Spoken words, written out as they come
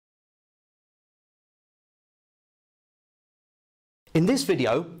In this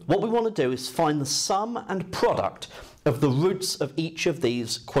video, what we want to do is find the sum and product of the roots of each of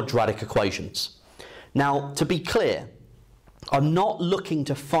these quadratic equations. Now, to be clear, I'm not looking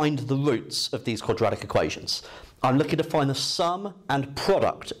to find the roots of these quadratic equations. I'm looking to find the sum and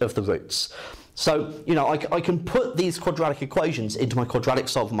product of the roots. So, I can put these quadratic equations into my quadratic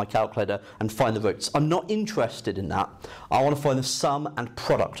solver on my calculator and find the roots. I'm not interested in that. I want to find the sum and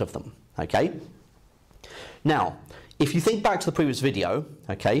product of them, okay? Now, if you think back to the previous video,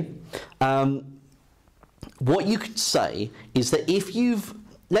 okay, what you could say is that if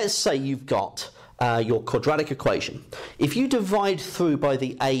let's say you've got your quadratic equation. If you divide through by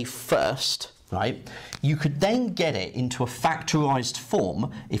the a first, right, you could then get it into a factorized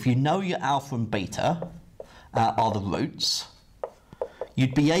form. If you know your alpha and beta are the roots,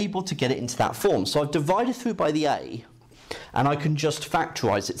 you'd be able to get it into that form. So I've divided through by the a, and I can just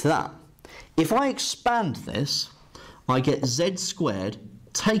factorize it to that. If I expand this, I get z squared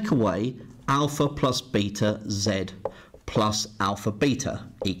take away alpha plus beta z plus alpha beta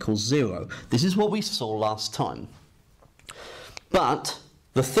equals 0. This is what we saw last time. But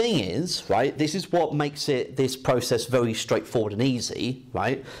the thing is, right, this is what makes this process very straightforward and easy,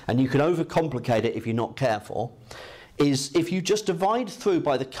 right, and you can overcomplicate it if you're not careful, is if you just divide through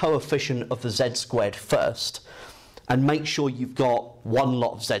by the coefficient of the z squared first and make sure you've got one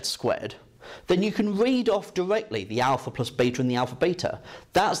lot of z squared, then you can read off directly the alpha plus beta and the alpha beta.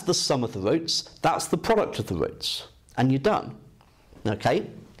 That's the sum of the roots, that's the product of the roots, and you're done. Okay?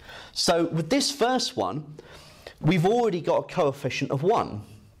 So with this first one, we've already got a coefficient of 1.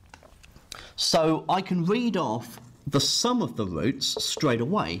 So I can read off the sum of the roots straight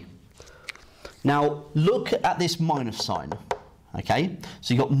away. Now look at this minus sign. Okay?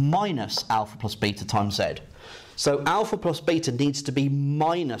 So you've got minus alpha plus beta times z. So alpha plus beta needs to be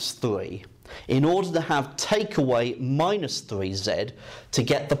minus 3 in order to have take away minus 3z to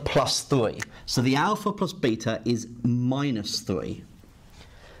get the plus 3. So the alpha plus beta is minus 3.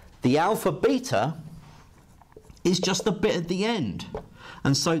 The alpha beta is just the bit at the end,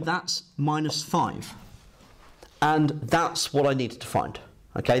 and so that's minus 5. And that's what I needed to find.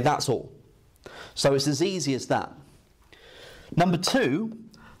 Okay, that's all. So it's as easy as that. Number 2,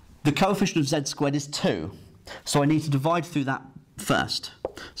 the coefficient of z squared is 2. So I need to divide through that first.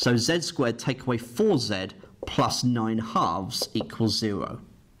 So z squared take away 4z plus 9 halves equals 0.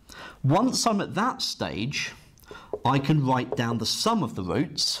 Once I'm at that stage, I can write down the sum of the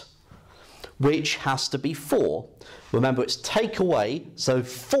roots, which has to be 4. Remember, it's take away, so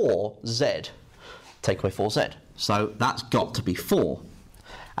 4z. Take away 4z. So that's got to be 4.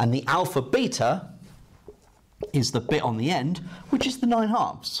 And the alpha beta is the bit on the end, which is the 9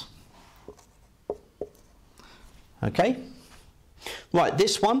 halves. Okay? Right,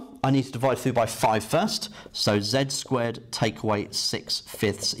 this one, I need to divide through by 5 first. So z squared take away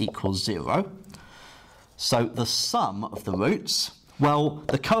 6/5 equals 0. So the sum of the roots, well,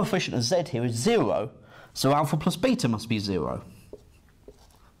 the coefficient of z here is 0. So alpha plus beta must be 0.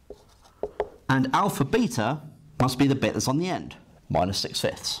 And alpha beta must be the bit that's on the end, minus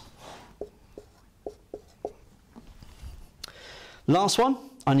 6/5. Last one,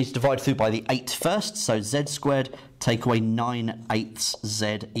 I need to divide through by the 8 first, so z squared take away 9/8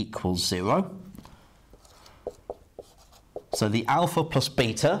 z equals 0. So the alpha plus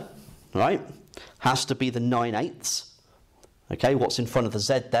beta, right, has to be the 9/8. Okay, what's in front of the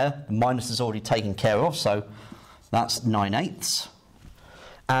z there? The minus is already taken care of, so that's 9/8.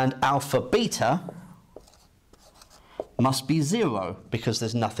 And alpha beta must be 0 because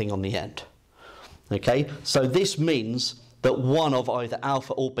there's nothing on the end. Okay, so this means that one of either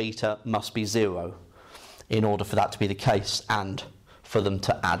alpha or beta must be 0 in order for that to be the case and for them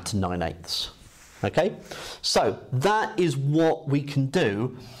to add to 9/8. Okay, so that is what we can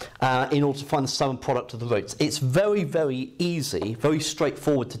do in order to find the sum and product of the roots. It's very, very easy, very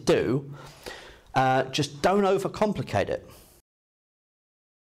straightforward to do. Just don't overcomplicate it.